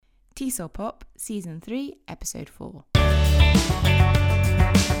TESOL Pop, Season 3, Episode 4.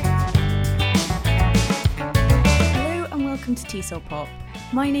 Hello and welcome to TESOL Pop.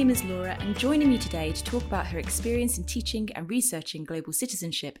 My name is Laura, and joining me today to talk about her experience in teaching and researching global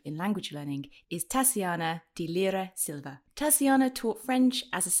citizenship in language learning is Tassiana de Lira Silva. Tassiana taught French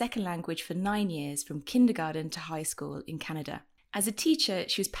as a second language for 9 years from kindergarten to high school in Canada. As a teacher,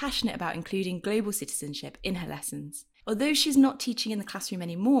 she was passionate about including global citizenship in her lessons. Although she's not teaching in the classroom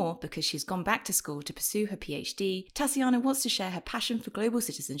anymore because she's gone back to school to pursue her PhD, Tassiana wants to share her passion for global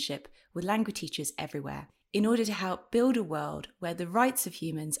citizenship with language teachers everywhere in order to help build a world where the rights of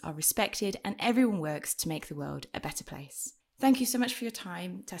humans are respected and everyone works to make the world a better place. Thank you so much for your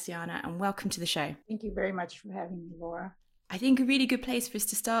time, Tassiana, and welcome to the show. Thank you very much for having me, Laura. I think a really good place for us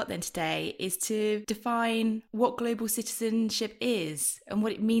to start then today is to define what global citizenship is and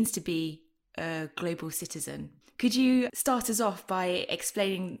what it means to be a global citizen. Could you start us off by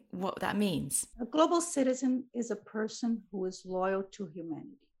explaining what that means? A global citizen is a person who is loyal to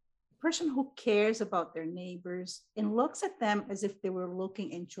humanity, a person who cares about their neighbors and looks at them as if they were looking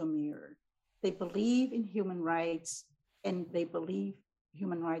into a mirror. They believe in human rights and they believe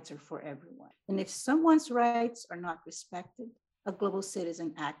human rights are for everyone. And if someone's rights are not respected, a global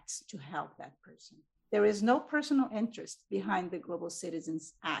citizen acts to help that person. There is no personal interest behind the global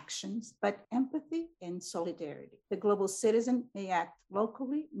citizen's actions, but empathy and solidarity. The global citizen may act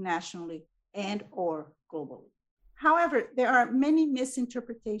locally, nationally, and or globally. However, there are many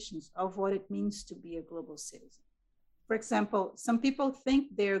misinterpretations of what it means to be a global citizen. For example, some people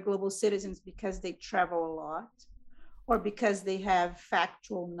think they're global citizens because they travel a lot or because they have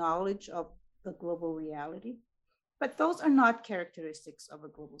factual knowledge of the global reality. But those are not characteristics of a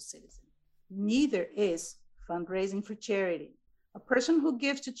global citizen. Neither is fundraising for charity. A person who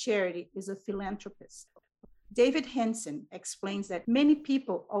gives to charity is a philanthropist. David Henson explains that many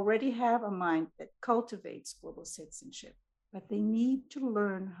people already have a mind that cultivates global citizenship, but they need to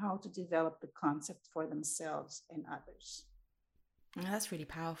learn how to develop the concept for themselves and others. Oh, that's really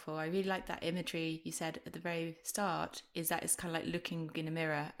powerful. I really like that imagery you said at the very start, is that it's kind of like looking in a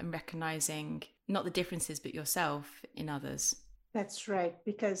mirror and recognizing not the differences, but yourself in others. That's right,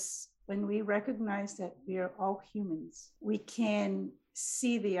 because when we recognize that we are all humans, we can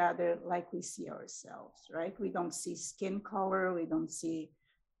see the other like we see ourselves, right? We don't see skin color, we don't see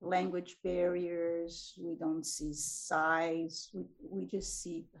language barriers, we don't see size, we just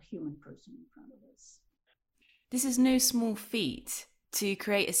see a human person in front of us. This is no small feat to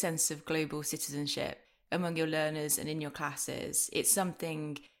create a sense of global citizenship among your learners and in your classes. It's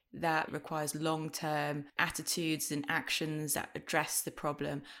something that requires long-term attitudes and actions that address the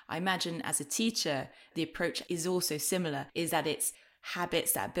problem. I imagine as a teacher, the approach is also similar, is that it's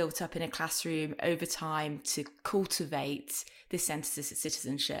habits that are built up in a classroom over time to cultivate this sense of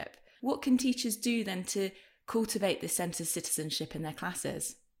citizenship. What can teachers do then to cultivate this sense of citizenship in their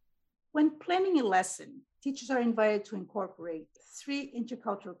classes? When planning a lesson, teachers are invited to incorporate 3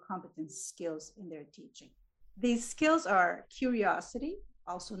 intercultural competence skills in their teaching. These skills are curiosity,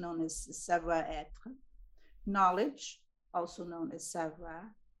 also known as savoir-être, knowledge, also known as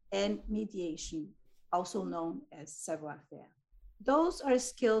savoir, and mediation, also known as savoir-faire. Those are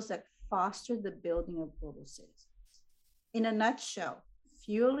skills that foster the building of global citizens. In a nutshell,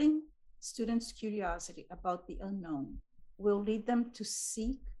 fueling students' curiosity about the unknown will lead them to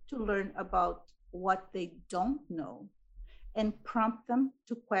seek to learn about what they don't know and prompt them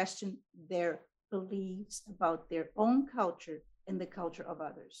to question their beliefs about their own culture and the culture of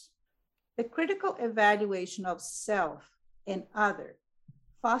others. The critical evaluation of self and other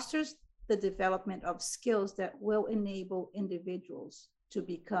fosters the development of skills that will enable individuals to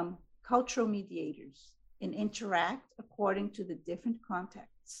become cultural mediators and interact according to the different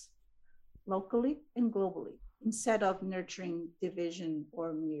contexts, locally and globally, instead of nurturing division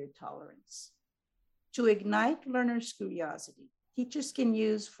or mere tolerance. To ignite learners' curiosity, teachers can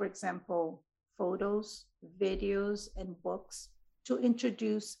use, for example, photos, videos, and books to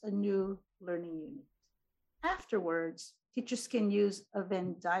introduce a new learning unit. Afterwards, teachers can use a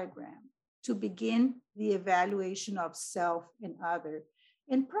Venn diagram to begin the evaluation of self and other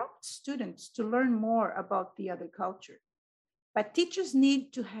and prompt students to learn more about the other culture. But teachers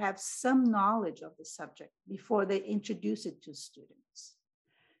need to have some knowledge of the subject before they introduce it to students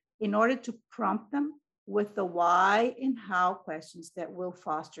in order to prompt them with the why and how questions that will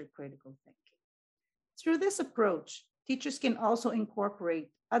foster critical thinking. Through this approach, teachers can also incorporate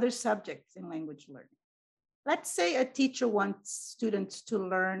other subjects in language learning. Let's say a teacher wants students to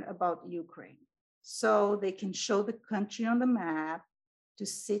learn about Ukraine, so they can show the country on the map to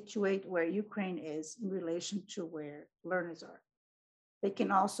situate where Ukraine is in relation to where learners are. They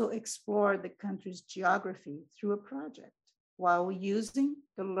can also explore the country's geography through a project while using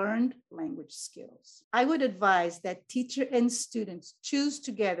the learned language skills. I would advise that teacher and students choose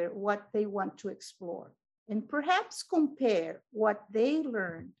together what they want to explore and perhaps compare what they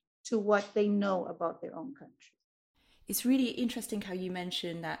learned to what they know about their own country. It's really interesting how you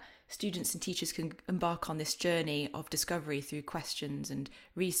mentioned that students and teachers can embark on this journey of discovery through questions and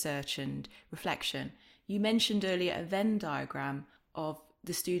research and reflection. You mentioned earlier a Venn diagram of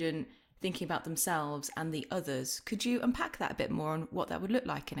the student thinking about themselves and the others. Could you unpack that a bit more on what that would look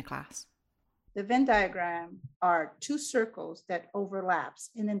like in a class? The Venn diagram are two circles that overlaps,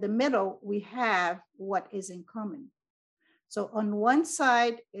 and in the middle we have what is in common. So on one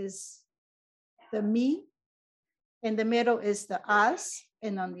side is the me, in the middle is the us,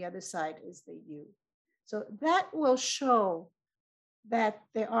 and on the other side is the you. So that will show that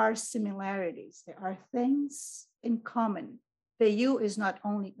there are similarities, there are things in common. The you is not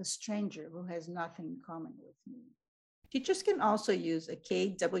only a stranger who has nothing in common with me. Teachers can also use a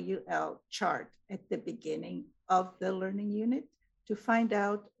KWL chart at the beginning of the learning unit to find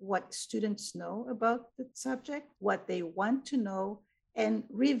out what students know about the subject, what they want to know, and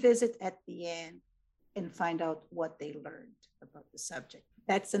revisit at the end and find out what they learned about the subject.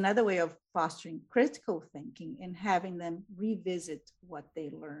 That's another way of fostering critical thinking and having them revisit what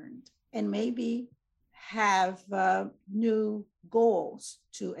they learned and maybe have new goals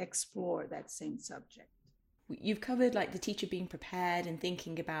to explore that same subject. You've covered like the teacher being prepared and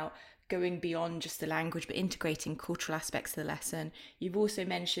thinking about going beyond just the language but integrating cultural aspects of the lesson. You've also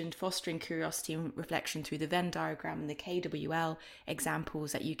mentioned fostering curiosity and reflection through the Venn diagram and the KWL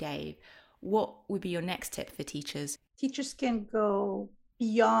examples that you gave. What would be your next tip for teachers? Teachers can go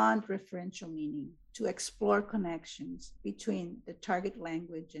beyond referential meaning to explore connections between the target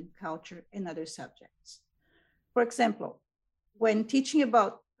language and culture and other subjects. For example, when teaching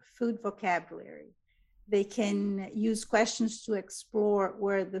about food vocabulary, they can use questions to explore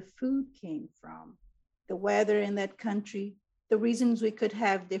where the food came from, the weather in that country, the reasons we could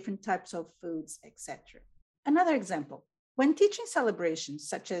have different types of foods, etc. Another example, when teaching celebrations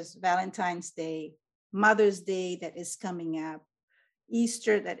such as Valentine's Day, Mother's Day that is coming up,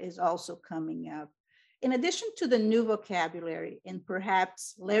 Easter that is also coming up, in addition to the new vocabulary and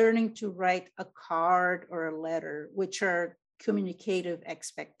perhaps learning to write a card or a letter, which are communicative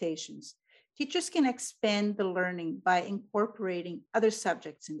expectations, teachers can expand the learning by incorporating other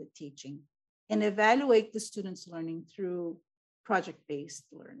subjects in the teaching and evaluate the students' learning through project-based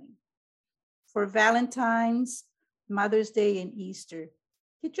learning. For Valentine's, Mother's Day, and Easter,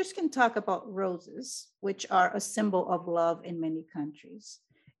 teachers can talk about roses, which are a symbol of love in many countries,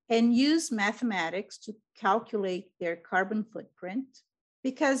 and use mathematics to calculate their carbon footprint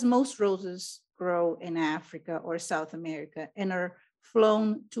because most roses grow in Africa or South America and are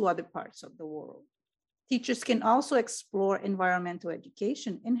flown to other parts of the world. Teachers can also explore environmental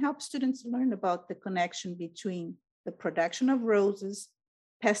education and help students learn about the connection between the production of roses,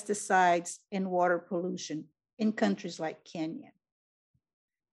 pesticides, and water pollution in countries like Kenya.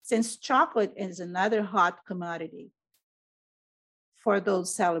 Since chocolate is another hot commodity for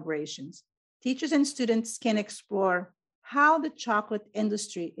those celebrations, teachers and students can explore how the chocolate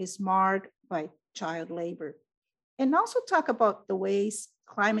industry is marred by child labor and also talk about the ways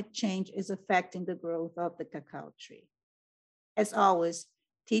climate change is affecting the growth of the cacao tree. As always,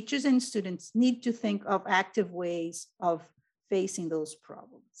 teachers and students need to think of active ways of facing those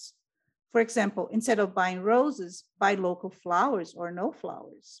problems. For example, instead of buying roses, buy local flowers or no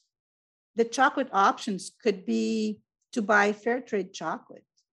flowers. The chocolate options could be to buy fair trade chocolate.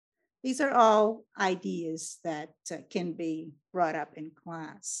 These are all ideas that can be brought up in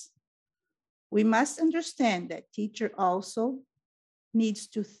class. We must understand that teacher also needs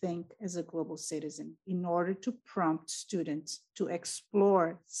to think as a global citizen in order to prompt students to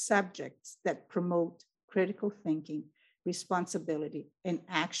explore subjects that promote critical thinking, responsibility, and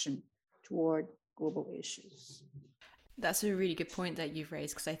action toward global issues. That's a really good point that you've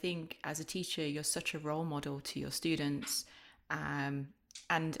raised, because I think as a teacher, you're such a role model to your students and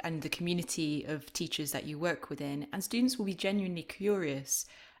the community of teachers that you work within. And students will be genuinely curious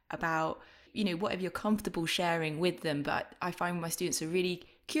about, whatever you're comfortable sharing with them. But I find my students are really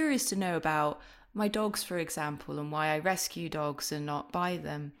curious to know about my dogs, for example, and why I rescue dogs and not buy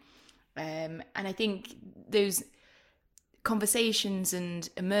them. And I think those conversations and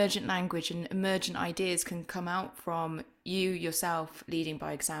emergent language and emergent ideas can come out from you yourself leading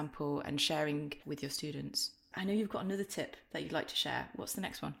by example and sharing with your students. I know you've got another tip that you'd like to share. What's the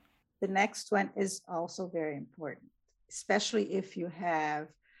next one? The next one is also very important, especially if you have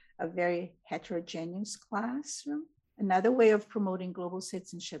a very heterogeneous classroom. Another way of promoting global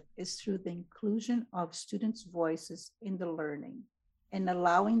citizenship is through the inclusion of students' voices in the learning and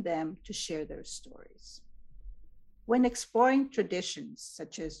allowing them to share their stories. When exploring traditions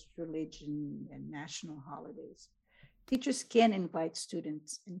such as religion and national holidays, teachers can invite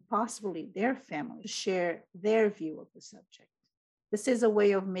students and possibly their family to share their view of the subject. This is a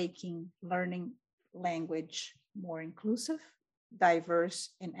way of making learning language more inclusive, diverse,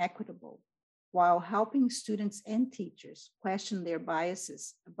 and equitable, while helping students and teachers question their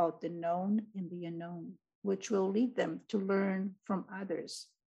biases about the known and the unknown, which will lead them to learn from others,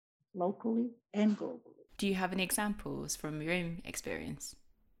 locally and globally. Do you have any examples from your own experience?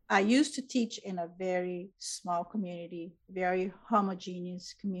 I used to teach in a very small community, very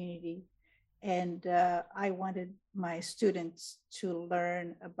homogeneous community, and I wanted my students to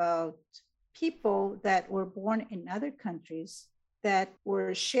learn about people that were born in other countries that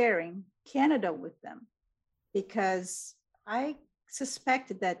were sharing Canada with them, because I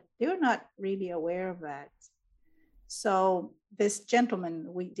suspected that they were not really aware of that. So this gentleman,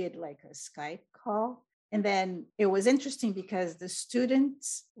 we did like a Skype call. And then it was interesting because the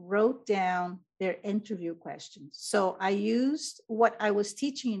students wrote down their interview questions. So I used what I was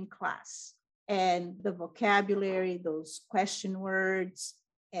teaching in class and the vocabulary, those question words,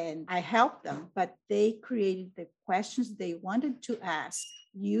 and I helped them, but they created the questions they wanted to ask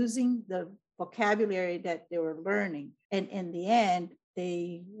using the vocabulary that they were learning. And in the end,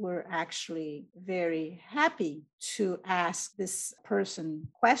 they were actually very happy to ask this person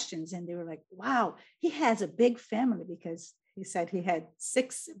questions. And they were like, wow, he has a big family, because he said he had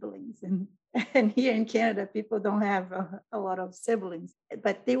 6 siblings. And here in Canada, people don't have a lot of siblings.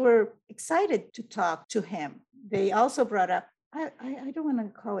 But they were excited to talk to him. They also brought up, I don't want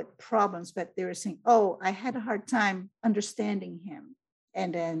to call it problems, but they were saying, oh, I had a hard time understanding him.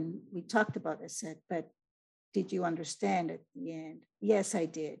 And then we talked about it. I said, but did you understand at the end? Yes, I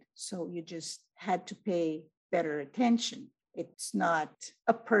did. So you just had to pay better attention. It's not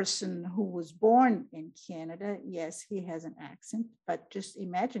a person who was born in Canada. Yes, he has an accent, but just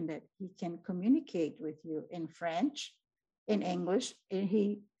imagine that he can communicate with you in French, in English, and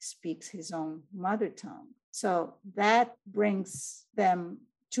he speaks his own mother tongue. So that brings them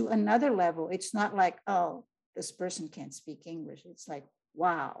to another level. It's not like, oh, this person can't speak English. It's like,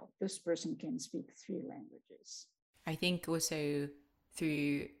 wow, this person can speak 3 languages. I think also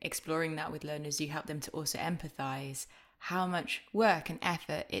through exploring that with learners, you help them to also empathize how much work and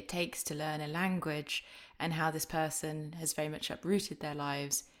effort it takes to learn a language, and how this person has very much uprooted their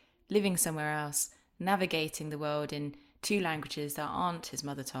lives, living somewhere else, navigating the world in 2 languages that aren't his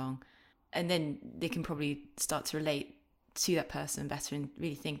mother tongue. And then they can probably start to relate to that person better and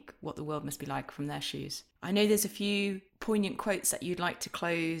really think what the world must be like from their shoes. I know there's a few poignant quotes that you'd like to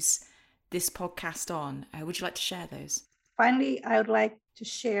close this podcast on. Would you like to share those? Finally, I would like to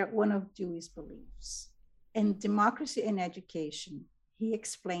share one of Dewey's beliefs. In Democracy in Education, he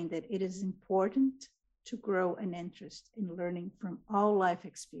explained that it is important to grow an interest in learning from all life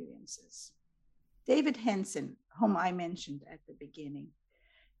experiences. David Henson, whom I mentioned at the beginning,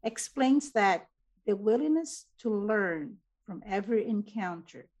 explains that the willingness to learn from every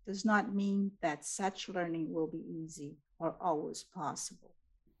encounter does not mean that such learning will be easy or always possible,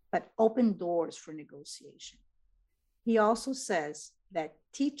 but open doors for negotiation. He also says that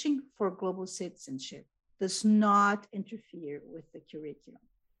teaching for global citizenship does not interfere with the curriculum.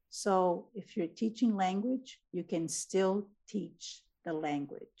 So if you're teaching language, you can still teach the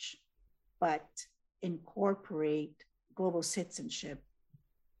language, but incorporate global citizenship,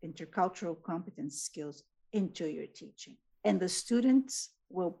 intercultural competence skills into your teaching. And the students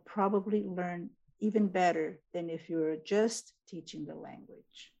will probably learn even better than if you were just teaching the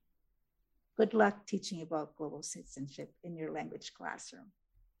language. Good luck teaching about global citizenship in your language classroom.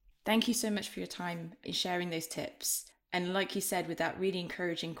 Thank you so much for your time in sharing those tips. And like you said, with that really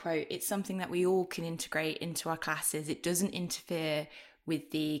encouraging quote, it's something that we all can integrate into our classes. It doesn't interfere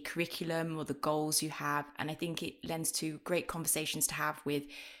with the curriculum or the goals you have. And I think it lends to great conversations to have with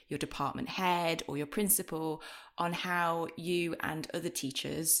your department head or your principal on how you and other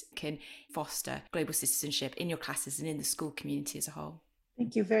teachers can foster global citizenship in your classes and in the school community as a whole.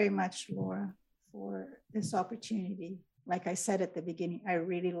 Thank you very much, Laura, for this opportunity. Like I said at the beginning, I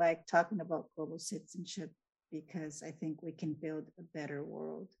really like talking about global citizenship because I think we can build a better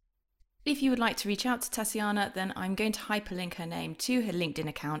world. If you would like to reach out to Tatiana, then I'm going to hyperlink her name to her LinkedIn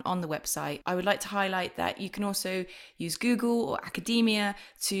account on the website. I would like to highlight that you can also use Google or academia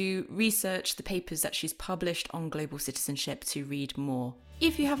to research the papers that she's published on global citizenship to read more.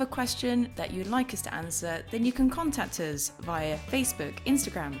 If you have a question that you'd like us to answer, then you can contact us via Facebook,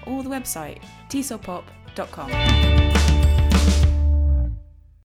 Instagram, or the website, tsolpop.org. tsoppop.com.